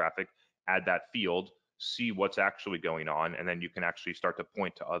and direct traffic, add that field, see what's actually going on, and then you can actually start to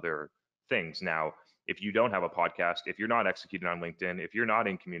point to other things. Now, if you don't have a podcast, if you're not executing on LinkedIn, if you're not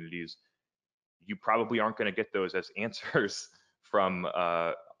in communities, you probably aren't going to get those as answers from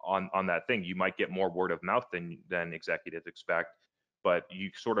on that thing. You might get more word of mouth than executives expect, but you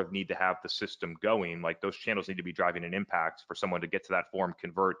sort of need to have the system going. Like those channels need to be driving an impact for someone to get to that form,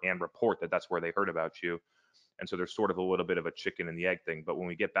 convert, and report that that's where they heard about you. And so there's sort of a little bit of a chicken and the egg thing. But when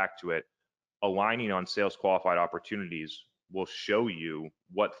we get back to it, aligning on sales qualified opportunities will show you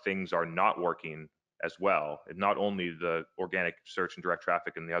what things are not working as well. And not only the organic search and direct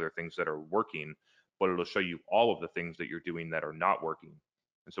traffic and the other things that are working, but it'll show you all of the things that you're doing that are not working.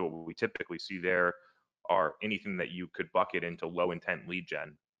 And so what we typically see there are anything that you could bucket into low intent lead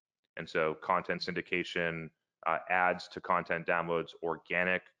gen. And so content syndication, ads to content downloads,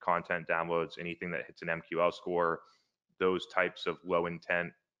 organic content downloads, anything that hits an MQL score, those types of low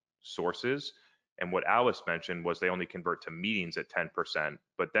intent sources. And what Alice mentioned was they only convert to meetings at 10%,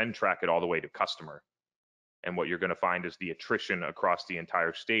 but then track it all the way to customer. And what you're going to find is the attrition across the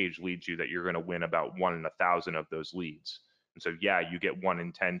entire stage leads you that you're going to win about 1 in 1,000 of those leads. And so, yeah, you get 1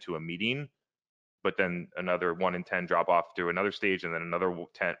 in 10 to a meeting, but then another 1 in 10 drop off to another stage, and then another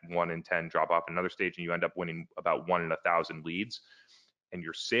 1 in 10 drop off another stage, and you end up winning about 1 in 1,000 leads. And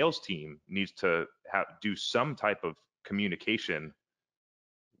your sales team needs to do some type of communication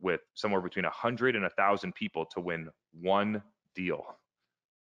with somewhere between 100 and 1,000 people to win one deal.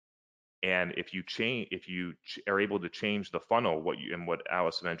 And if you are able to change the funnel, what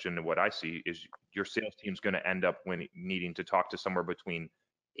Alice mentioned and what I see is your sales team's going to end up needing to talk to somewhere between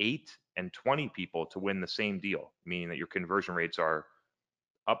 8 and 20 people to win the same deal, meaning that your conversion rates are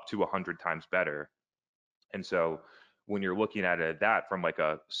up to 100 times better. And so when you're looking at it that from like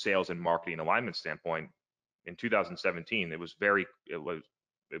a sales and marketing alignment standpoint, in 2017, it was very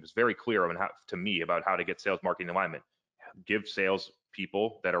clear to me about how to get sales marketing alignment. Give sales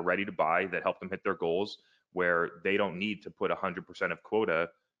people that are ready to buy, that help them hit their goals, where they don't need to put 100% of quota.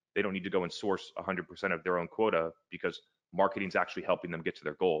 They don't need to go and source 100% of their own quota because marketing's actually helping them get to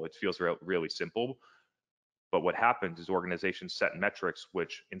their goal. It feels really simple. But what happens is organizations set metrics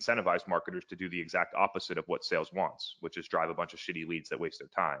which incentivize marketers to do the exact opposite of what sales wants, which is drive a bunch of shitty leads that waste their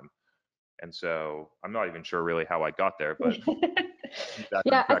time. And so I'm not even sure really how I got there, but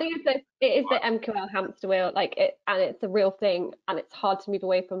yeah, I think it is the MQL hamster wheel, and it's a real thing, and it's hard to move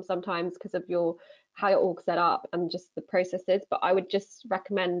away from sometimes because of how you're all set up and just the processes. But I would just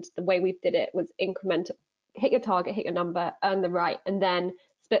recommend the way we did it was incremental, hit your target, hit your number, earn the right, and then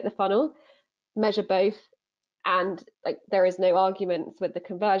split the funnel, measure both, and there is no arguments with the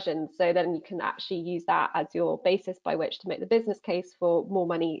conversion. So then you can actually use that as your basis by which to make the business case for more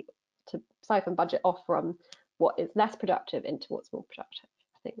money to siphon budget off from what is less productive into what's more productive.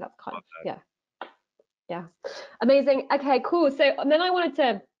 I think that's kind of, yeah, amazing. Okay, cool. So then I wanted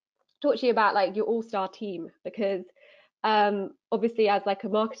to talk to you about your all-star team, because obviously as a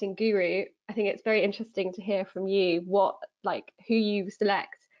marketing guru, I think it's very interesting to hear from you who you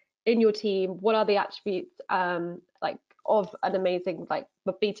select in your team. What are the attributes of an amazing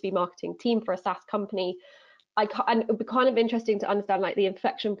B2B marketing team for a SaaS company? And it would be kind of interesting to understand the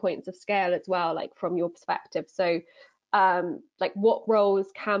inflection points of scale as well, from your perspective. So what roles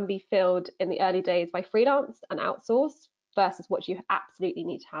can be filled in the early days by freelance and outsourced versus what you absolutely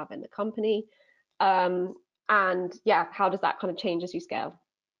need to have in the company. And yeah, how does that kind of change as you scale?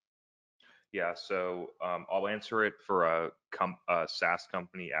 Yeah, so I'll answer it for a SaaS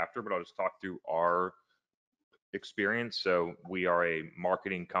company after, but I'll just talk through our experience. So we are a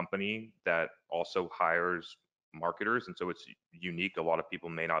marketing company that also hires marketers, and so it's unique. A lot of people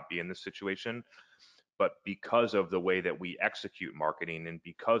may not be in this situation, but because of the way that we execute marketing and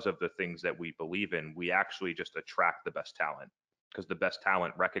because of the things that we believe in, we actually just attract the best talent, because the best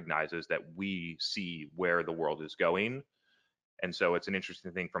talent recognizes that we see where the world is going. And so it's an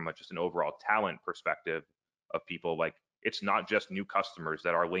interesting thing from just an overall talent perspective of people. It's not just new customers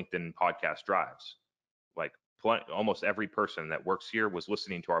that our LinkedIn podcast drives. Almost every person that works here was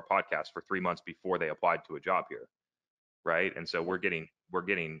listening to our podcast for 3 months before they applied to a job here, right? And so we're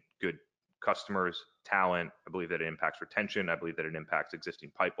getting good customers, talent. I believe that it impacts retention. I believe that it impacts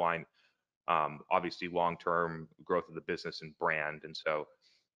existing pipeline, obviously long-term growth of the business and brand. And so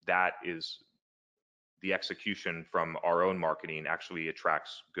that is the execution from our own marketing actually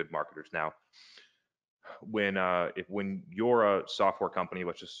attracts good marketers. Now, when you're a software company,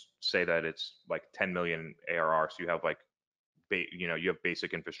 let's just say that it's 10 million ARR, so you have you have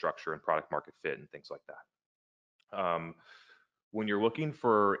basic infrastructure and product market fit and things like that. When you're looking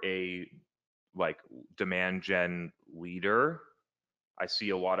for a demand gen leader, I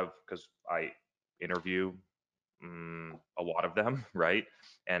see a lot of, because I interview a lot of them, right?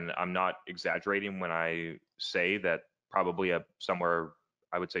 And I'm not exaggerating when I say that probably somewhere,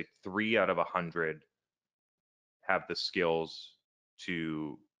 I would say 3 out of 100 have the skills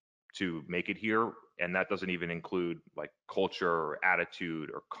to to make it here. And that doesn't even include like culture or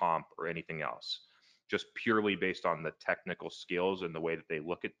attitude or comp or anything else, just purely based on the technical skills and the way that they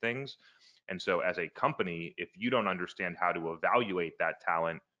look at things. And so as a company, if you don't understand how to evaluate that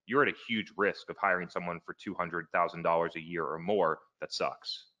talent, you're at a huge risk of hiring someone for $200,000 a year or more that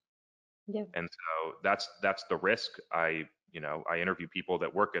sucks. Yeah. And so that's the risk. I interview people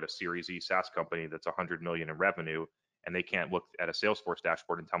that work at a Series E SaaS company that's 100 million in revenue, and they can't look at a Salesforce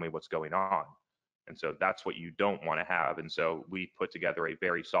dashboard and tell me what's going on. And so that's what you don't want to have. And so we put together a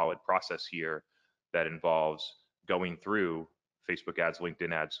very solid process here that involves going through Facebook ads,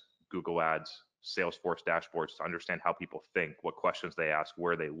 LinkedIn ads, Google ads, Salesforce dashboards to understand how people think, what questions they ask,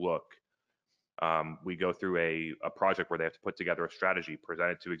 where they look. We go through a project where they have to put together a strategy,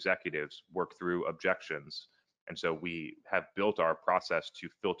 present it to executives, work through objections. And so we have built our process to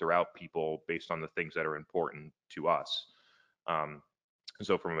filter out people based on the things that are important to us.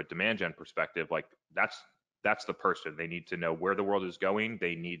 So from a demand gen perspective, like that's the person. They need to know where the world is going.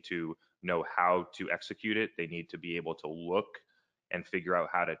 They need to know how to execute it. They need to be able to look and figure out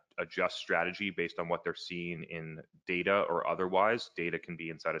how to adjust strategy based on what they're seeing in data or otherwise. Data can be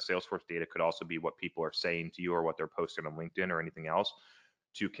inside of Salesforce. Data could also be what people are saying to you or what they're posting on LinkedIn or anything else,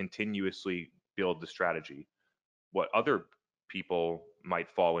 to continuously build the strategy. What other people might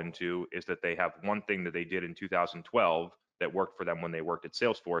fall into is that they have one thing that they did in 2012 that worked for them when they worked at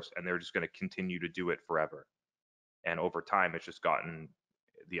Salesforce, and they're just going to continue to do it forever. And over time, it's just gotten,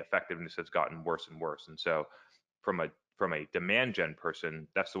 the effectiveness has gotten worse and worse. And so from a demand gen person,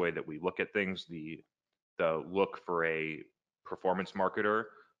 that's the way that we look at things. The look for a performance marketer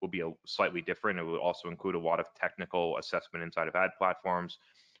will be a slightly different. It will also include a lot of technical assessment inside of ad platforms.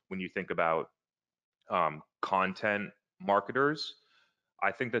 When you think about content marketers,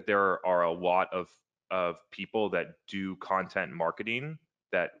 I think that there are a lot of people that do content marketing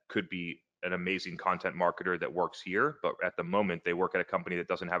that could be an amazing content marketer that works here, but at the moment they work at a company that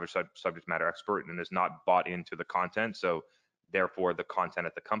doesn't have a subject matter expert and is not bought into the content. So therefore the content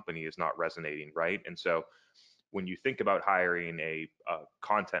at the company is not resonating, right? And so when you think about hiring a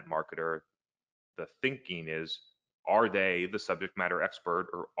content marketer, the thinking is, are they the subject matter expert,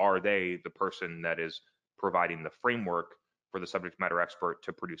 or are they the person that is providing the framework for the subject matter expert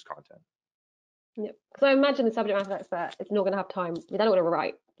to produce content? Yep. So I imagine the subject matter expert is not going to have time. They're not going to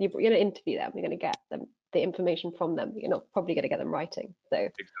write. You're going to interview them. You're going to get them the information from them. You're not probably going to get them writing. So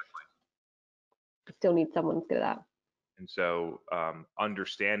exactly. You still need someone to do that. And so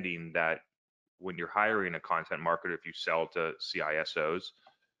understanding that when you're hiring a content marketer, if you sell to CISOs,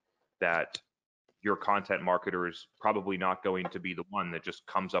 that your content marketer is probably not going to be the one that just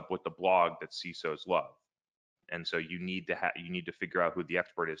comes up with the blog that CISOs love. And so you need to figure out who the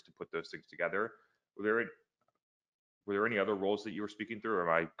expert is to put those things together. Were there any other roles that you were speaking through, or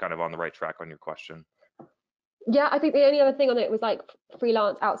am I kind of on the right track on your question? Yeah, I think the only other thing on it was like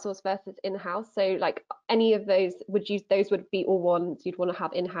freelance, outsource versus in-house. So like any of those, those would be all ones you'd want to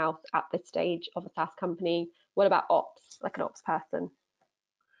have in-house at this stage of a SaaS company. What about ops, like an ops person?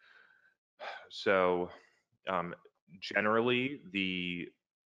 So generally, the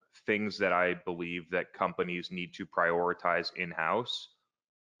things that I believe that companies need to prioritize in-house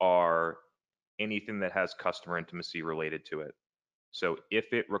are anything that has customer intimacy related to it. So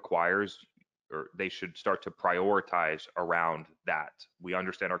if it requires, or they should start to prioritize around that. We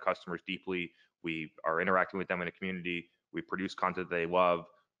understand our customers deeply. We are interacting with them in a community. We produce content they love.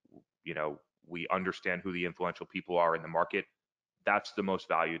 We understand who the influential people are in the market. That's the most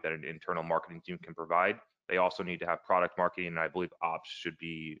value that an internal marketing team can provide. They also need to have product marketing, and I believe ops should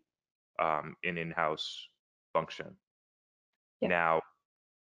be an in-house function. Yeah. Now,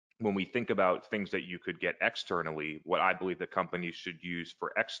 when we think about things that you could get externally, what I believe that companies should use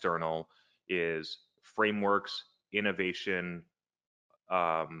for external is frameworks, innovation,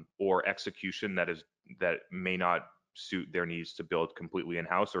 or execution that may not suit their needs to build completely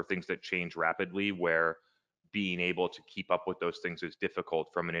in-house, or things that change rapidly where being able to keep up with those things is difficult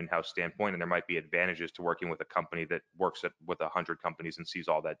from an in-house standpoint. And there might be advantages to working with a company that works with 100 companies and sees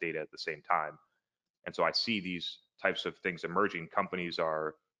all that data at the same time. And so I see these types of things emerging. Companies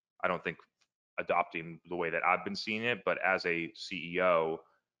are, I don't think, adopting the way that I've been seeing it, but as a CEO,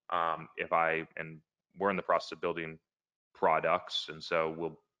 we're in the process of building products, and so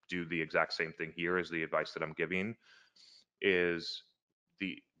we'll do the exact same thing here as the advice that I'm giving, is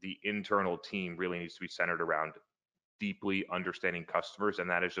the internal team really needs to be centered around deeply understanding customers, and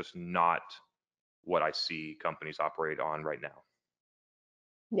that is just not what I see companies operate on right now.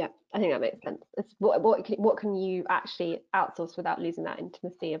 Yeah, I think that makes sense. It's what can you actually outsource without losing that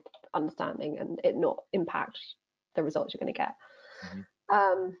intimacy of understanding and it not impact the results you're going to get.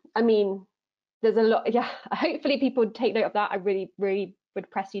 I mean, there's a lot, yeah, hopefully people would take note of that. I really, really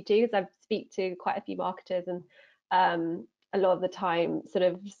would press you to, because I speak to quite a few marketers, and a lot of the time sort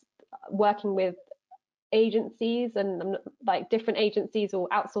of working with agencies and like different agencies, or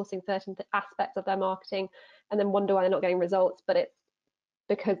outsourcing certain aspects of their marketing, and then wonder why they're not getting results. But it's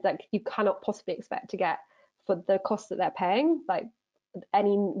because like you cannot possibly expect to get, for the cost that they're paying, like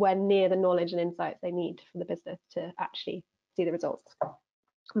anywhere near the knowledge and insights they need for the business to actually see the results on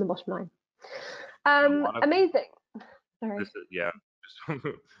the bottom line. Amazing. Sorry. Yeah,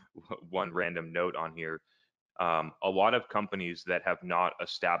 just one random note on here. A lot of companies that have not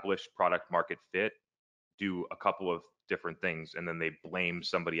established product market fit do a couple of different things, and then they blame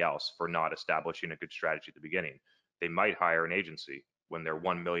somebody else for not establishing a good strategy at the beginning. They might hire an agency when they're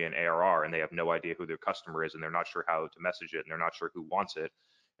 1 million ARR and they have no idea who their customer is, and they're not sure how to message it, and they're not sure who wants it,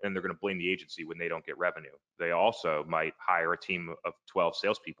 and they're going to blame the agency when they don't get revenue. They also might hire a team of 12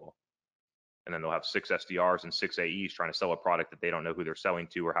 salespeople, and then they'll have 6 SDRs and 6 AEs trying to sell a product that they don't know who they're selling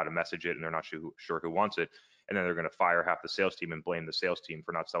to or how to message it, and they're not sure who wants it. And then they're going to fire half the sales team and blame the sales team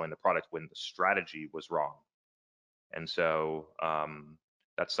for not selling the product when the strategy was wrong. And so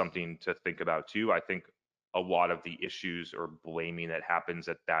that's something to think about too. I think a lot of the issues or blaming that happens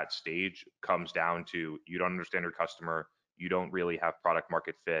at that stage comes down to you don't understand your customer, you don't really have product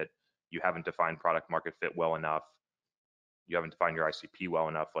market fit, you haven't defined product market fit well enough, you haven't defined your ICP well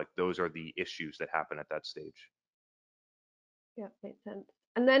enough. Like those are the issues that happen at that stage. Yeah, makes sense.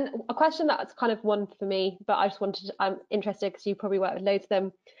 And then a question that's kind of one for me, but I just wanted to, I'm interested because you probably work with loads of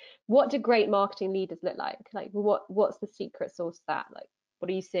them. What do great marketing leaders look like? Like what's the secret sauce to that? Like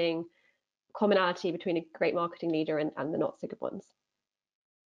what are you seeing commonality between a great marketing leader and the not so good ones?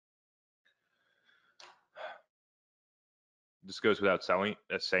 This goes without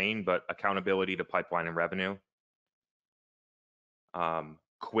saying, but accountability to pipeline and revenue.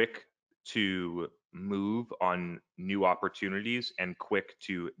 Quick to move on new opportunities and quick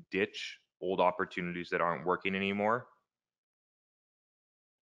to ditch old opportunities that aren't working anymore.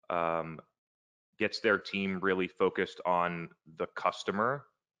 Gets their team really focused on the customer,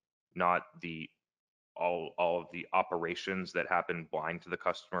 not all of the operations that happen blind to the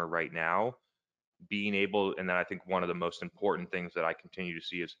customer right now. Being able, and then I think one of the most important things that I continue to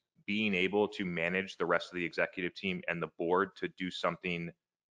see is being able to manage the rest of the executive team and the board to do something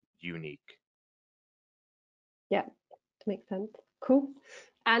unique. Yeah, makes sense. Cool.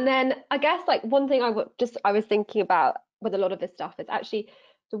 And then I guess like one thing I was thinking about with a lot of this stuff is actually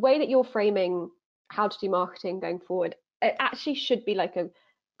the way that you're framing how to do marketing going forward. It actually should be like a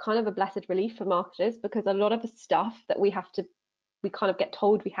kind of a blessed relief for marketers, because a lot of the stuff that we kind of get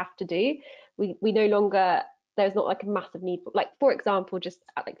told we have to do, we no longer, there's not like a massive need for, like, for example, just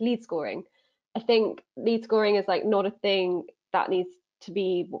like lead scoring. I think lead scoring is like not a thing that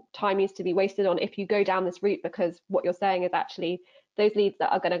time needs to be wasted on if you go down this route, because what you're saying is actually those leads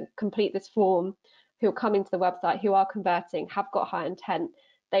that are going to complete this form, who are coming to the website, who are converting, have got high intent,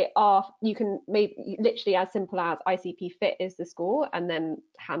 you can maybe literally as simple as ICP fit is the score, and then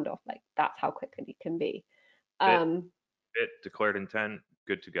hand off. Like that's how quickly it can be. Fit, declared intent,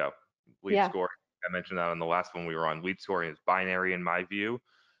 good to go. Lead scoring, I mentioned that on the last one we were on. Lead scoring is binary in my view.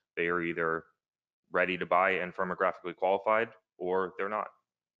 They are either ready to buy and firmographically qualified, or they're not.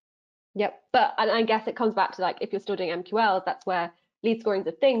 Yep, but and I guess it comes back to like if you're still doing MQLs, that's where lead scoring is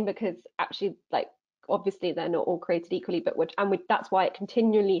a thing, because actually like obviously they're not all created equally, but that's why it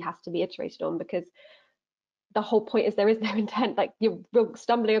continually has to be iterated on, because the whole point is there is no intent. Like you're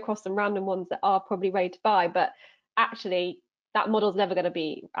stumbling across some random ones that are probably ready to buy, but actually that model's never going to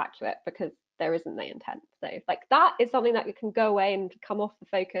be accurate because there isn't the intent. So like that is something that can go away and come off the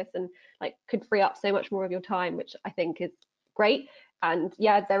focus, and like could free up so much more of your time, which I think is great. And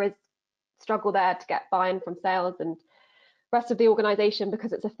yeah, there is struggle there to get buy-in from sales and rest of the organization,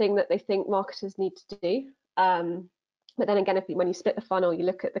 because it's a thing that they think marketers need to do. But then again, when you split the funnel, you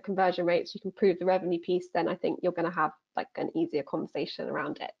look at the conversion rates, you can prove the revenue piece, then I think you're going to have like an easier conversation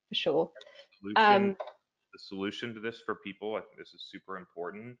around it for sure. The solution to this for people, I think this is super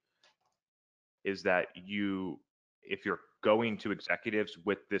important, is that if you're going to executives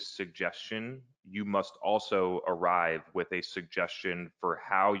with this suggestion, you must also arrive with a suggestion for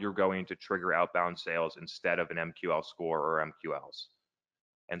how you're going to trigger outbound sales instead of an MQL score or MQLs.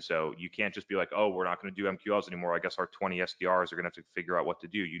 And so you can't just be like, oh, we're not going to do MQLs anymore. I guess our 20 SDRs are going to have to figure out what to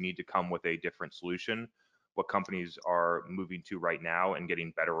do. You need to come with a different solution. What companies are moving to right now and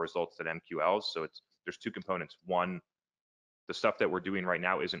getting better results than MQLs. So there's two components. One, the stuff that we're doing right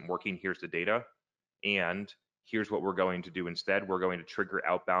now isn't working. Here's the data. And here's what we're going to do instead. We're going to trigger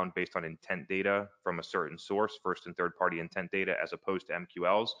outbound based on intent data from a certain source, first and third party intent data, as opposed to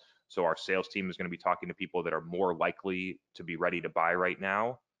MQLs. So our sales team is going to be talking to people that are more likely to be ready to buy right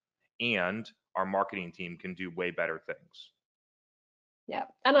now. And our marketing team can do way better things. Yeah,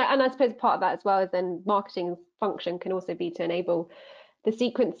 and I suppose part of that as well is then marketing function can also be to enable the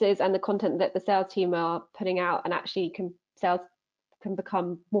sequences and the content that the sales team are putting out, and actually sales can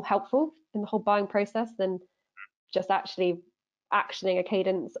become more helpful in the whole buying process than just actually actioning a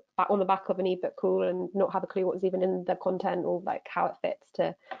cadence on the back of an ebook call and not have a clue what was even in the content or like how it fits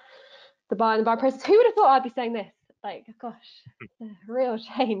to the buy and the buy process. Who would have thought I'd be saying this? Like, gosh, it's a real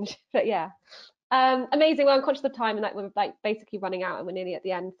change. But yeah. Amazing. Well, I'm conscious of time and that we're like basically running out and we're nearly at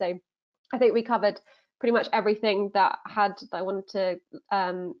the end. So I think we covered pretty much everything that I wanted to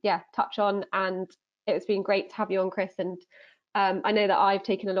touch on, and it's been great to have you on, Chris. And I know that I've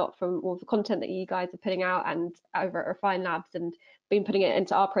taken a lot from all the content that you guys are putting out and over at Refine Labs and been putting it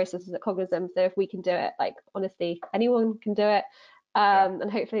into our processes at Cognism. So if we can do it, like honestly, anyone can do it. And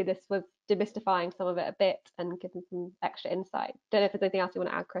hopefully this was demystifying some of it a bit and giving some extra insight. Don't know if there's anything else you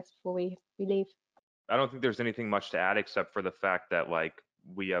want to add, Chris, before we leave. I don't think there's anything much to add except for the fact that like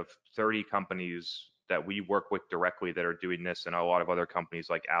we have 30 companies that we work with directly that are doing this, and a lot of other companies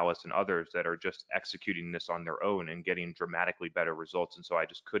like Alice and others that are just executing this on their own and getting dramatically better results. And so I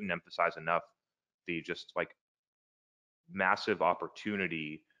just couldn't emphasize enough the just like massive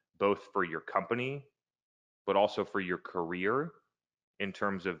opportunity both for your company but also for your career in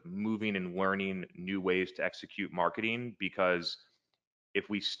terms of moving and learning new ways to execute marketing. Because if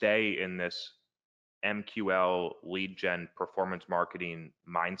we stay in this MQL lead gen performance marketing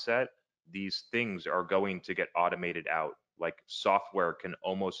mindset, these things are going to get automated out. Like software can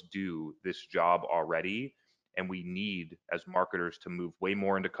almost do this job already. And we need, as marketers, to move way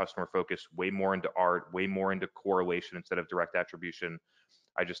more into customer focus, way more into art, way more into correlation instead of direct attribution.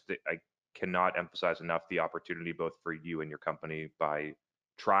 I cannot emphasize enough the opportunity both for you and your company by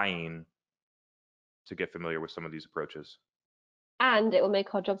trying to get familiar with some of these approaches. And it will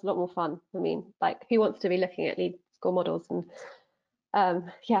make our jobs a lot more fun. I mean, like, who wants to be looking at lead score models and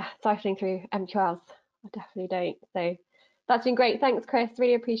siphoning through MQLs? I definitely don't. So that's been great. Thanks, Chris.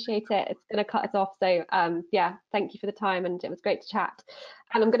 Really appreciate it. It's going to cut us off. So thank you for the time, and it was great to chat.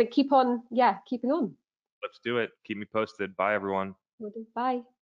 And I'm going to keep on, keeping on. Let's do it. Keep me posted. Bye, everyone. Bye.